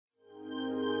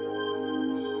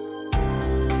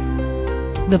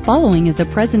The following is a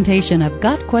presentation of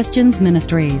Got Questions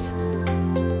Ministries.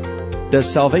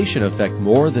 Does salvation affect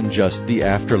more than just the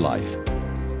afterlife?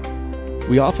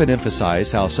 We often emphasize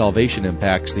how salvation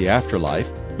impacts the afterlife,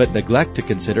 but neglect to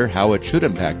consider how it should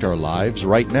impact our lives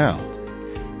right now.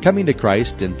 Coming to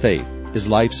Christ in faith is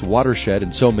life's watershed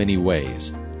in so many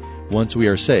ways. Once we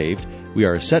are saved, we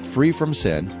are set free from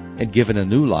sin and given a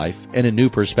new life and a new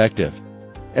perspective.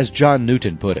 As John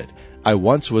Newton put it, I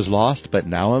once was lost, but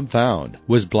now am found,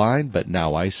 was blind, but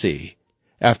now I see.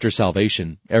 After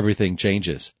salvation, everything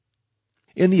changes.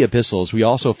 In the epistles, we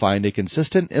also find a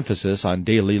consistent emphasis on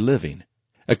daily living.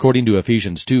 According to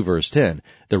Ephesians 2 verse 10,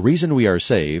 the reason we are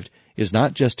saved is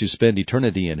not just to spend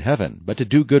eternity in heaven, but to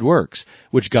do good works,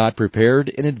 which God prepared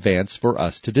in advance for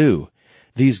us to do.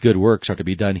 These good works are to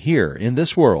be done here, in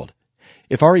this world.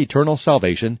 If our eternal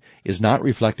salvation is not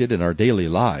reflected in our daily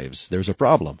lives, there's a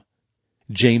problem.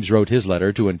 James wrote his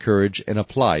letter to encourage an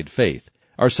applied faith.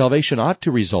 Our salvation ought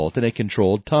to result in a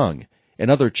controlled tongue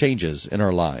and other changes in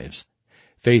our lives.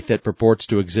 Faith that purports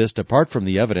to exist apart from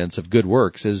the evidence of good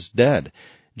works is dead.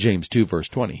 James 2 verse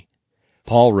 20.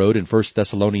 Paul wrote in 1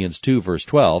 Thessalonians 2 verse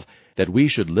 12 that we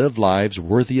should live lives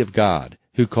worthy of God,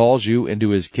 who calls you into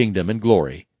his kingdom and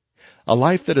glory. A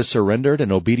life that is surrendered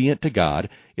and obedient to God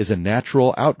is a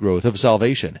natural outgrowth of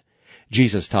salvation.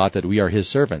 Jesus taught that we are his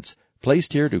servants,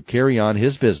 placed here to carry on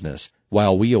his business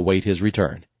while we await his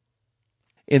return.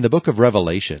 In the book of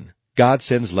Revelation, God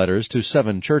sends letters to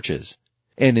 7 churches,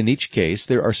 and in each case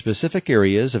there are specific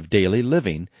areas of daily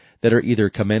living that are either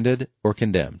commended or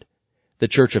condemned. The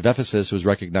church of Ephesus was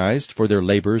recognized for their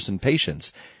labors and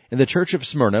patience, and the church of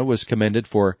Smyrna was commended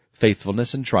for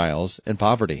faithfulness in trials and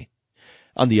poverty.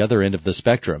 On the other end of the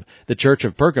spectrum, the church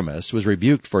of Pergamos was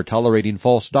rebuked for tolerating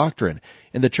false doctrine,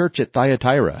 and the church at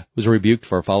Thyatira was rebuked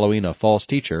for following a false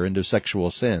teacher into sexual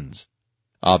sins.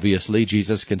 Obviously,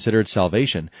 Jesus considered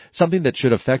salvation something that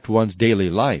should affect one's daily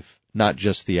life, not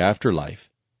just the afterlife.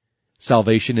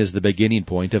 Salvation is the beginning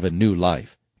point of a new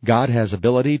life. God has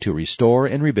ability to restore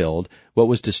and rebuild what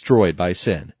was destroyed by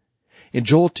sin. In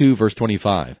Joel 2 verse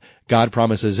 25, God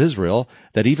promises Israel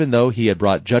that even though he had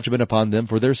brought judgment upon them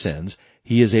for their sins,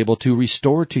 he is able to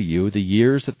restore to you the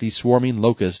years that the swarming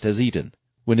locust has eaten,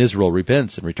 when Israel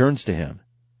repents and returns to him.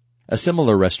 A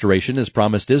similar restoration is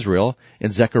promised Israel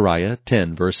in Zechariah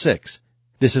 10 verse 6.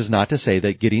 This is not to say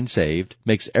that getting saved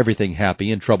makes everything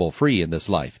happy and trouble-free in this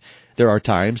life. There are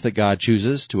times that God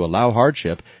chooses to allow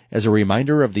hardship as a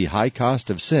reminder of the high cost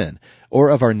of sin or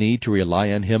of our need to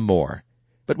rely on him more.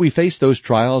 But we face those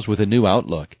trials with a new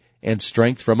outlook and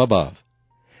strength from above.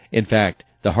 In fact,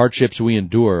 the hardships we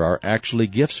endure are actually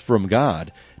gifts from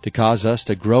God to cause us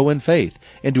to grow in faith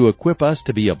and to equip us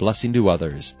to be a blessing to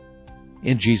others.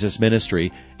 In Jesus'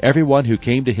 ministry, everyone who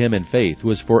came to him in faith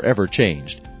was forever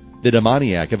changed. The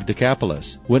demoniac of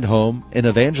Decapolis went home an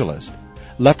evangelist.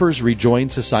 Lepers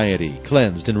rejoined society,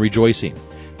 cleansed and rejoicing.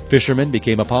 Fishermen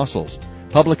became apostles.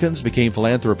 Publicans became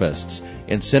philanthropists,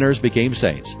 and sinners became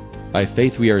saints. By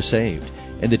faith we are saved,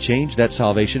 and the change that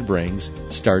salvation brings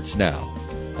starts now.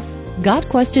 Got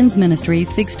Questions Ministry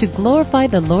seeks to glorify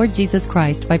the Lord Jesus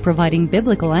Christ by providing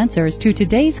biblical answers to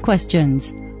today's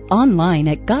questions. Online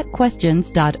at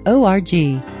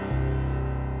gotquestions.org.